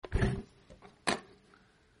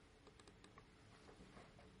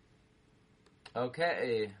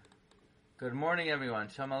Okay. Good morning, everyone.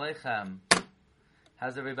 Shalom Aleichem.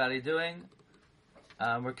 How's everybody doing?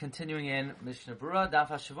 We're continuing in Mishnah Berurah,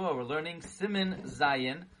 Daf HaShavua. We're learning Siman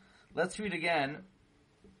Zayin. Let's read again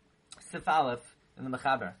Sif Aleph in the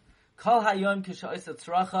Mechaber. Kol hayom kisha'isa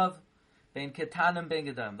tzrachav bein ketanim bein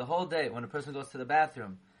gedalim. The whole day, when a person goes to the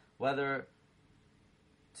bathroom, whether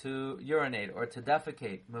to urinate or to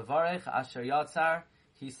defecate, mevarech asher yatzar,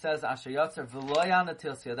 he says asher yatzar v'loyan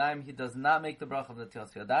natilas yadayim. He does not make the bracha of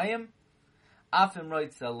natilas yadayim. Afim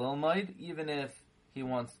roitza lilmoid, even if he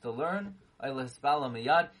wants to learn,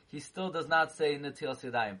 he still does not say natilas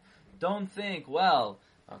yadayim. Don't think, well,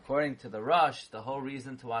 according to the Rush, the whole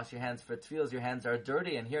reason to wash your hands for tefillah, your hands are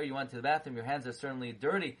dirty, and here you went to the bathroom, your hands are certainly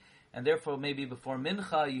dirty, and therefore maybe before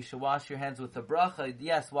mincha you should wash your hands with a bracha.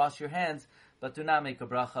 Yes, wash your hands, but do not make a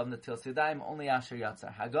bracha of natilas yadayim, only asher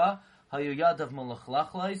yatzar. Haga, hayu yadav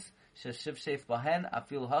mulachlachlois, sheshiv shef bahen,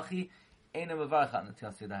 afil hachi, eina mevarcha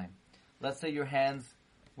natilas yadayim. Let's say your hands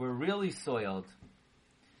were really soiled.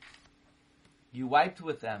 You wiped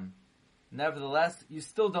with them. Nevertheless, you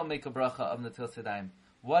still don't make a bracha of natilas yadayim.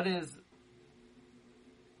 What is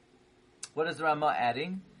Rama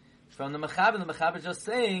adding? From the Mechaber is just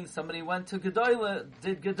saying, somebody went to Gedolim,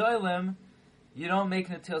 did Gedolim, you don't make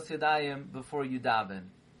natilas yadayim before you daven.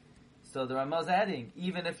 So the Rama is adding,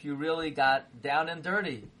 even if you really got down and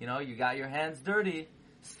dirty, you got your hands dirty,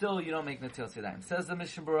 still you don't make natilas yadayim. Says the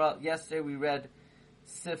Mishnah Berurah, yesterday we read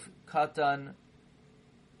Sif Katan,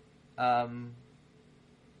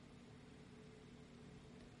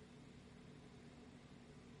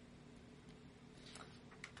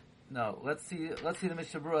 no, let's see the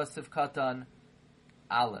Mishnah Berurah Sif Katan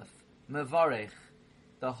Aleph. Mevarech.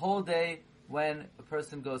 The whole day when a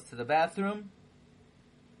person goes to the bathroom,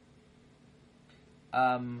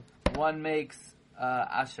 one makes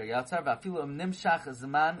asher yatzar v'afilu nimshach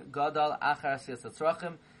zman gadal achar asiyas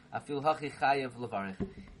tzrachim afilu hachi chayev levarech.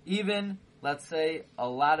 Even, let's say, a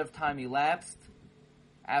lot of time elapsed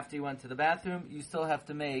after you went to the bathroom, you still have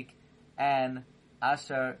to make an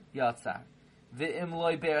asher yatzar.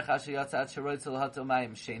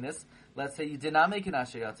 Let's say you did not make an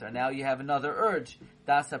asher yatzar. Now you have another urge.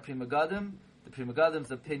 Dasa Pri Megadim. The Pri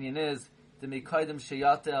Megadim's opinion is the Mekaydim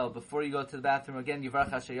Sheyatel, before you go to the bathroom again,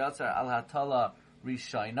 Yivarach asher yatzar al hatala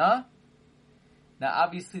rishayna. Now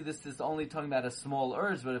obviously this is only talking about a small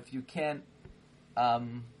urge, but if you can't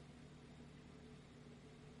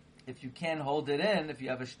hold it in, if you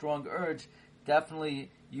have a strong urge, definitely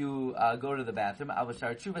you go to the bathroom.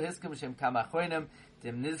 Avashar tshuva hiskem shem kamachronim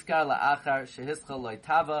dim nizkar la'achar shehischal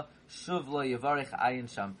loitava shuv lo yivarich ayin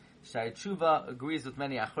sham. Shar tshuva agrees with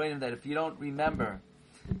many achronim that if you don't remember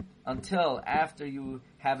until after you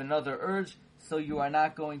have another urge, so you are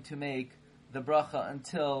not going to make the bracha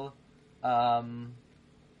until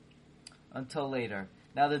later.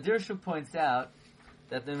 Now the Dirshu points out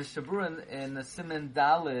that the Mishnah Berurah in the Siman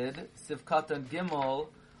Dalid Sif Katan Gimel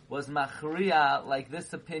was machriya like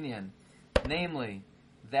this opinion, namely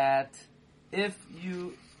that if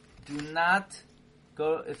you do not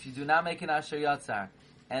make an asher yatzar,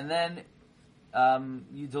 and then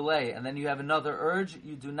you delay, and then you have another urge,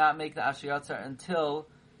 you do not make the asher yatzar until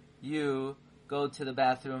you go to the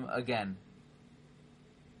bathroom again.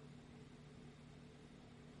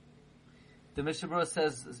 The Mishnah Berurah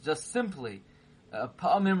says just simply,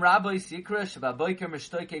 Pa'amim Rabbi Sikra Shababoiker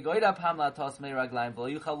Mishtoike Goida Pam Latos Mei Raglaim V'lo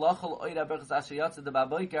Yuchal Lochel Oida Berchas Asher Yatzar De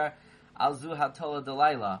Baboiker Al Zu Hatola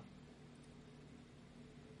Delaila.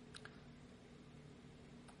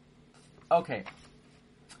 Okay.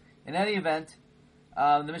 In any event,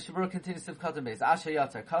 the Mishnah Berurah continues to Katan Beis. Asher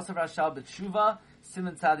Yatzar Kasav Rashal B'Tshuva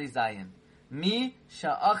Siman Tzadi Zayin. Mi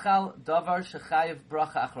Sha'achal Davar Shechayev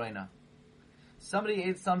Bracha Achroina. Somebody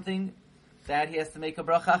ate something that he has to make a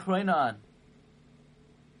bracha achroina on.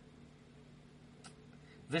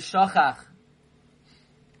 V'shachach.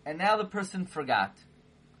 And now the person forgot.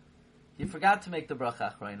 He forgot to make the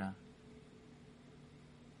bracha achroina.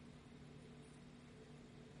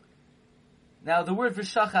 Now the word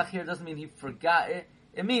v'shachach here doesn't mean he forgot it.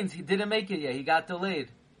 It means he didn't make it yet. He got delayed.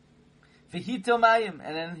 V'hito mayim.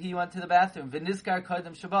 And then he went to the bathroom. V'nizkar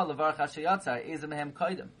koydem shabal levarach asher yatzar. Eze mehem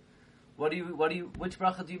koydem. Which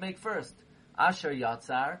bracha do you make first? Asher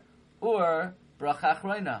yatzar or bracha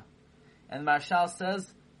achroina? And Marshal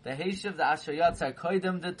says, the Heishiv, the Asher Yatzar,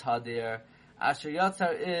 Koidem the Tadir. Asher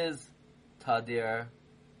Yatzar is Tadir.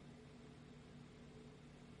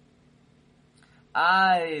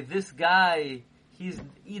 This guy, he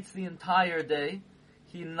eats the entire day.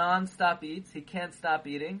 He non-stop eats. He can't stop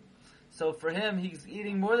eating. So for him, he's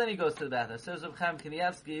eating more than he goes to the bathroom. Says Reb Chaim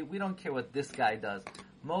Kanievsky, we don't care what this guy does.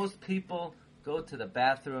 Most people go to the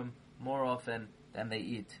bathroom more often than they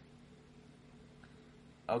eat.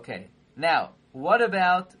 Okay. Now, what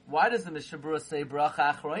about, why does the Mishnah Berurah say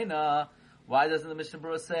bracha achroina? Why doesn't the Mishnah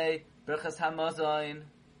Berurah say brachas hamazon?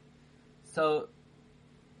 So,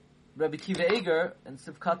 Rabbi Kiva Eger in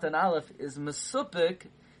Sivkat and Aleph is mesupik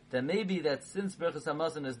that maybe that since brachas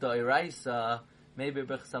hamazon is d'oraisa, maybe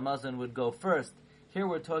brachas hamazon would go first. Here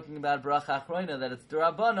we're talking about bracha achroina, that it's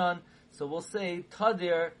d'Rabbanan, so we'll say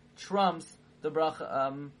tadir trumps the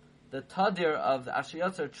bracha, the tadir of the Asher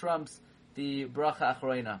Yotzer trumps the bracha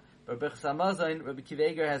achroina. But brachas hamazon, Rabbi Kiva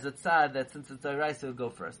Eger has a tzad that since it's d'oraisa, it will go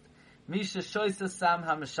first. Misha shoysa sam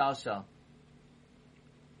ha-mishalshal.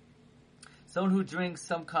 Someone who drinks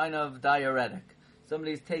some kind of diuretic.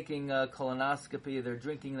 Somebody's taking a colonoscopy, they're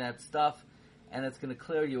drinking that stuff, and it's going to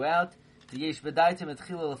clear you out. They're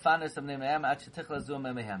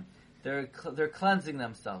cleansing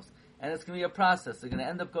themselves. And it's going to be a process. They're going to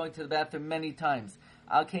end up going to the bathroom many times.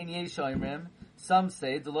 Some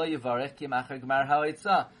say,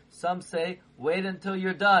 some say, wait until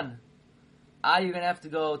you're done. You're going to have to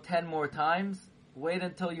go 10 more times. Wait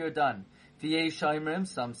until you're done.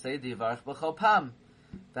 Some say, the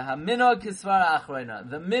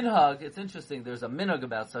minhag, it's interesting, there's a minhag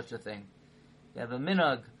about such a thing. You have a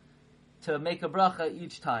minhag to make a bracha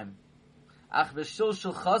each time. But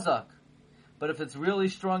if it's really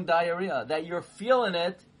strong diarrhea, that you're feeling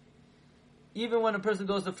it, even when a person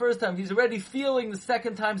goes the first time, he's already feeling the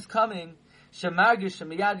second time's coming, then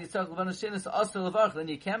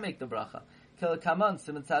you can't make the bracha.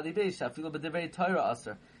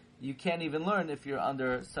 You can't even learn if you're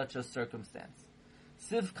under such a circumstance.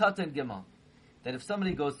 Siv Katan Gimel, that if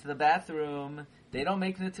somebody goes to the bathroom, they don't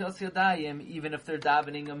make Netilas Yadayim, even if they're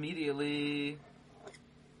davening immediately.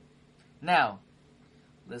 Now,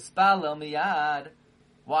 L'spalel miyad,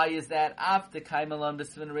 why is that? After Kaimalam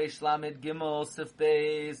B'Sivin Reish Lamed Gimel Sif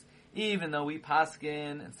Beis, even though we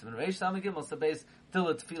paskin and Sivin Reish Lamed Gimel Sif Beis,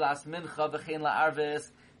 Tilat Filas Mincha V'chein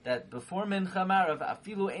La'arves, that before Mincha Marav,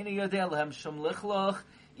 Afilu Eini Yodei Lehem Shum Lichloch,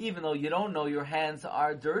 even though you don't know your hands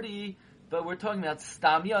are dirty, but we're talking about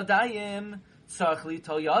Stam Yadayim, Tzarech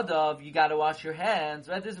Litol Yadav, you gotta wash your hands,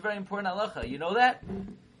 right? This is a very important halacha. You know that?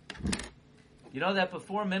 You know that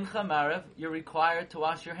before Mincha Marav, you're required to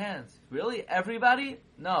wash your hands. Really? Everybody?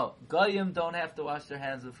 No. Goyim don't have to wash their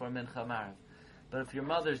hands before Mincha Marav. But if your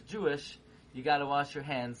mother's Jewish, you gotta wash your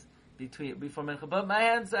hands before Mincha. But my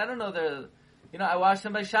hands, I don't know, I wash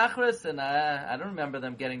them by Shachris, and I don't remember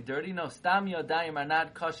them getting dirty. No, Stam Yodayim are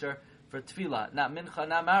not kosher for Tefillah, not Mincha,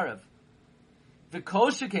 not Marav. The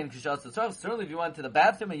kosher came Kishat Tzarech. Certainly if you went to the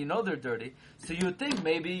bathroom and you know they're dirty, so you would think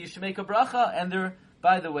maybe you should make a bracha, and they're,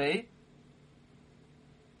 by the way,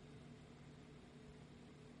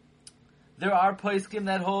 there are poskim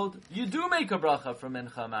that hold you do make a bracha for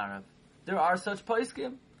Mincha Marav. There are such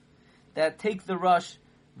poskim that take the rush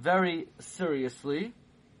very seriously.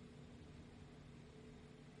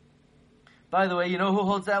 By the way, you know who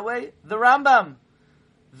holds that way? The Rambam.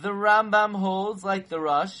 The Rambam holds like the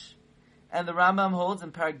rush, and the Rambam holds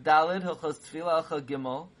in Parak Daled Hilchos Tefillah Alcha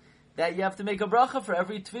Gimel that you have to make a bracha for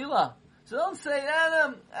every tefillah. So don't say,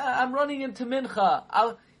 I'm running into Mincha.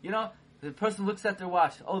 The person looks at their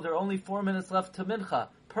watch. Oh, there are only 4 minutes left to Mincha.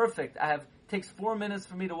 Perfect. Takes 4 minutes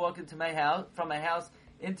for me to walk into my house, from my house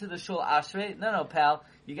into the Shul Ashrei. No, pal.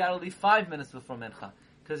 You gotta leave 5 minutes before Mincha.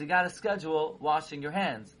 Because you gotta schedule washing your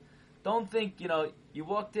hands. Don't think, you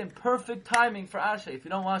walked in perfect timing for Ashrei. If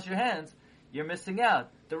you don't wash your hands, you're missing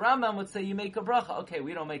out. The Rambam would say you make a bracha. Okay,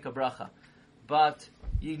 we don't make a bracha. But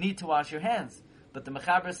you need to wash your hands. But the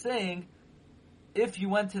Mechaber is saying, if you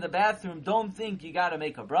went to the bathroom, don't think you gotta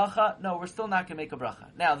make a bracha. No, we're still not gonna make a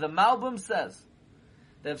bracha. Now, the Malbim says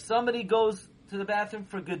that if somebody goes to the bathroom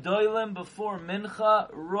for Gedolim before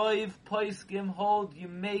Mincha, Roiv, Poiskim, hold, you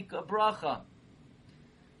make a bracha.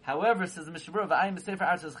 However, says the Mishnah Berurah, "V'ayim b'sefer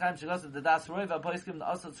Artzos Chaim shegosav dedas Roiv ha'poiskim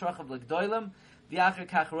also tzrachav l'Gedolim v'yacher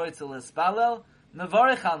kach roitzel l'spalel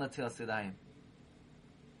mevarich al netilas yadayim."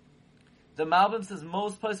 The Malbim says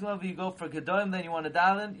most places whenever you go for Gedolim, then you want to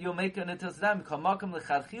daven, you'll make a netilas yadayim. Kol makom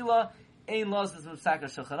l'chadchila ein losses m'psaka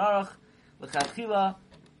Shulchan Aruch l'chadchila.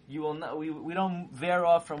 You will not, we don't veer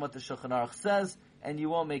off from what the Shulchan Aruch says, and you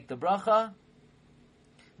won't make the bracha.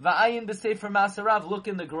 Va'ayin b'sefer Masarav, look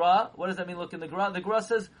in the Gra. What does that mean, look in the Gra? The Gra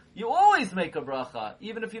says, you always make a bracha,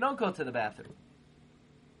 even if you don't go to the bathroom.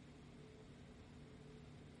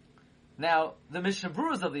 Now, the Mishnah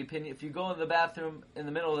Berurah is of the opinion, if you go in the bathroom in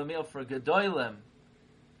the middle of the meal for Gedolim,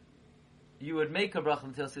 you would make a bracha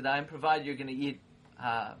until Sidayim, provided you're going to eat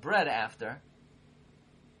bread after.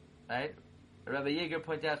 Right? Rabbi Yeager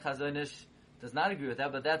pointed out Chazon Ish does not agree with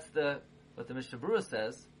that, but that's what the Mishnah Berurah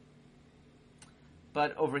says.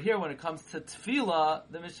 But over here, when it comes to tefillah,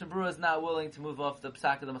 the Mishnah Berurah is not willing to move off the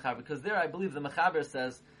psak of the Mechaber, because there I believe the Mechaber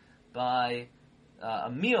says by a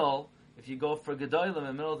meal, if you go for Gedolim in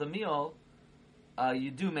the middle of the meal,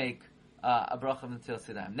 you do make a bracha of Netilas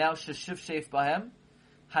Yadayim. Now, sheshiv sheif bahem,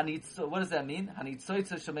 what does that mean?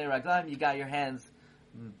 Hanitzoitza shomei raglayim, you got your hands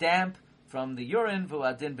damp from the urine,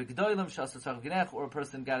 v'uadin b'gedolim, shasasach ginech, or a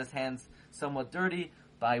person got his hands somewhat dirty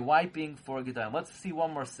by wiping for Gedolim. Let's see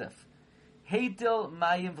one more sif. Heitil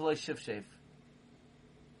mayim v'lo shivshev.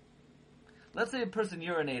 Let's say a person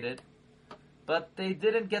urinated, but they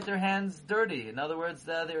didn't get their hands dirty. In other words,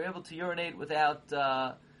 they were able to urinate without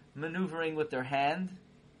maneuvering with their hand.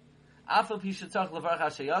 Even though you have to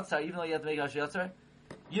make hashayatzar,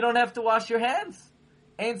 you don't have to wash your hands.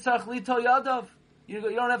 Ein tzarich litol yadav. You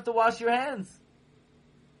don't have to wash your hands.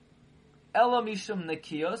 Ela mishum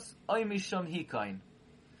nekiyos, oy mishum hikain.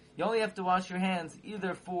 You only have to wash your hands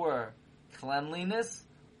either for cleanliness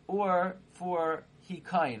or for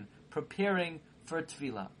hikain, preparing for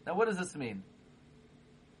tefillah. Now, what does this mean?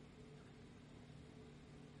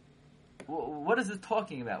 What is it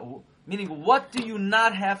talking about? Meaning, what do you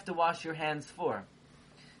not have to wash your hands for?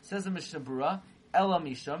 Says the Mishnah Berurah, Ela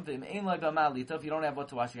mishum v'im ein lo b'ma lito. If you don't have what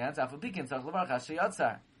to wash your hands, afu bikin tzarich levarach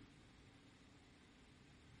hashayatzar.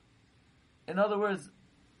 In other words,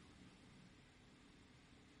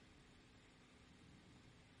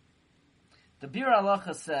 the Bir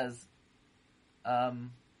Halacha says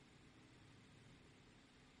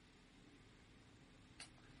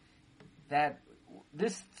that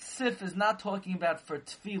this sif is not talking about for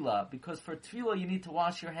tefillah, because for tefillah you need to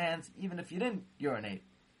wash your hands even if you didn't urinate.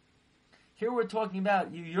 Here we're talking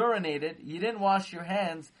about you urinated, you didn't wash your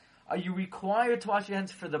hands. Are you required to wash your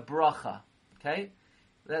hands for the bracha? Okay,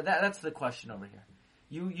 that's the question over here.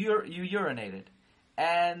 You urinated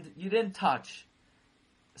and you didn't touch.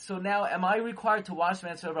 So now, am I required to wash my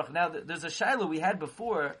hands for the bracha? Now, there's a shaila we had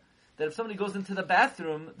before that if somebody goes into the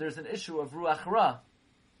bathroom, there's an issue of ruach ra.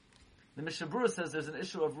 The Mishnah Berurah says there's an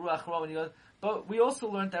issue of ruach ra when you go. But we also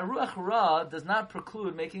learned that ruach ra does not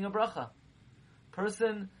preclude making a bracha.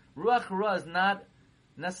 Ruach ra is not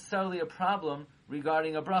necessarily a problem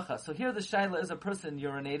regarding a bracha. So here the shaila is a person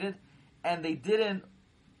urinated and they weren't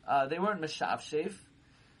meshav sheif.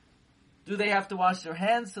 Do they have to wash their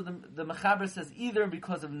hands? So the Mechaber says either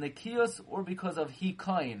because of nekiyos or because of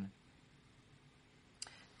hikain.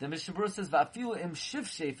 The Mishnah Berurah says va'afilu im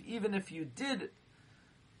shivsheif, even if you did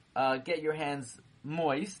get your hands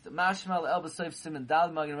moist. Mashmal el b'soif simen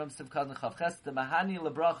dal magin ram siv kazan chavches the mahani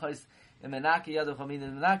lebrachos imenaki yadu chamin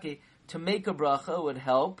imenaki. To make a bracha would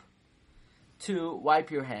help to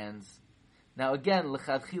wipe your hands. Now again,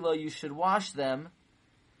 l'chadchila you should wash them,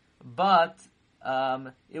 but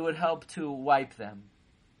it would help to wipe them.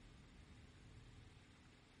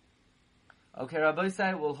 Okay, Rabbi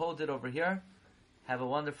Isai, we'll hold it over here. Have a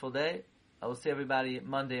wonderful day. I will see everybody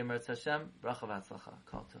Monday in Meretz Hashem. Bracha v'atzlacha.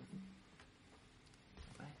 Kol tov.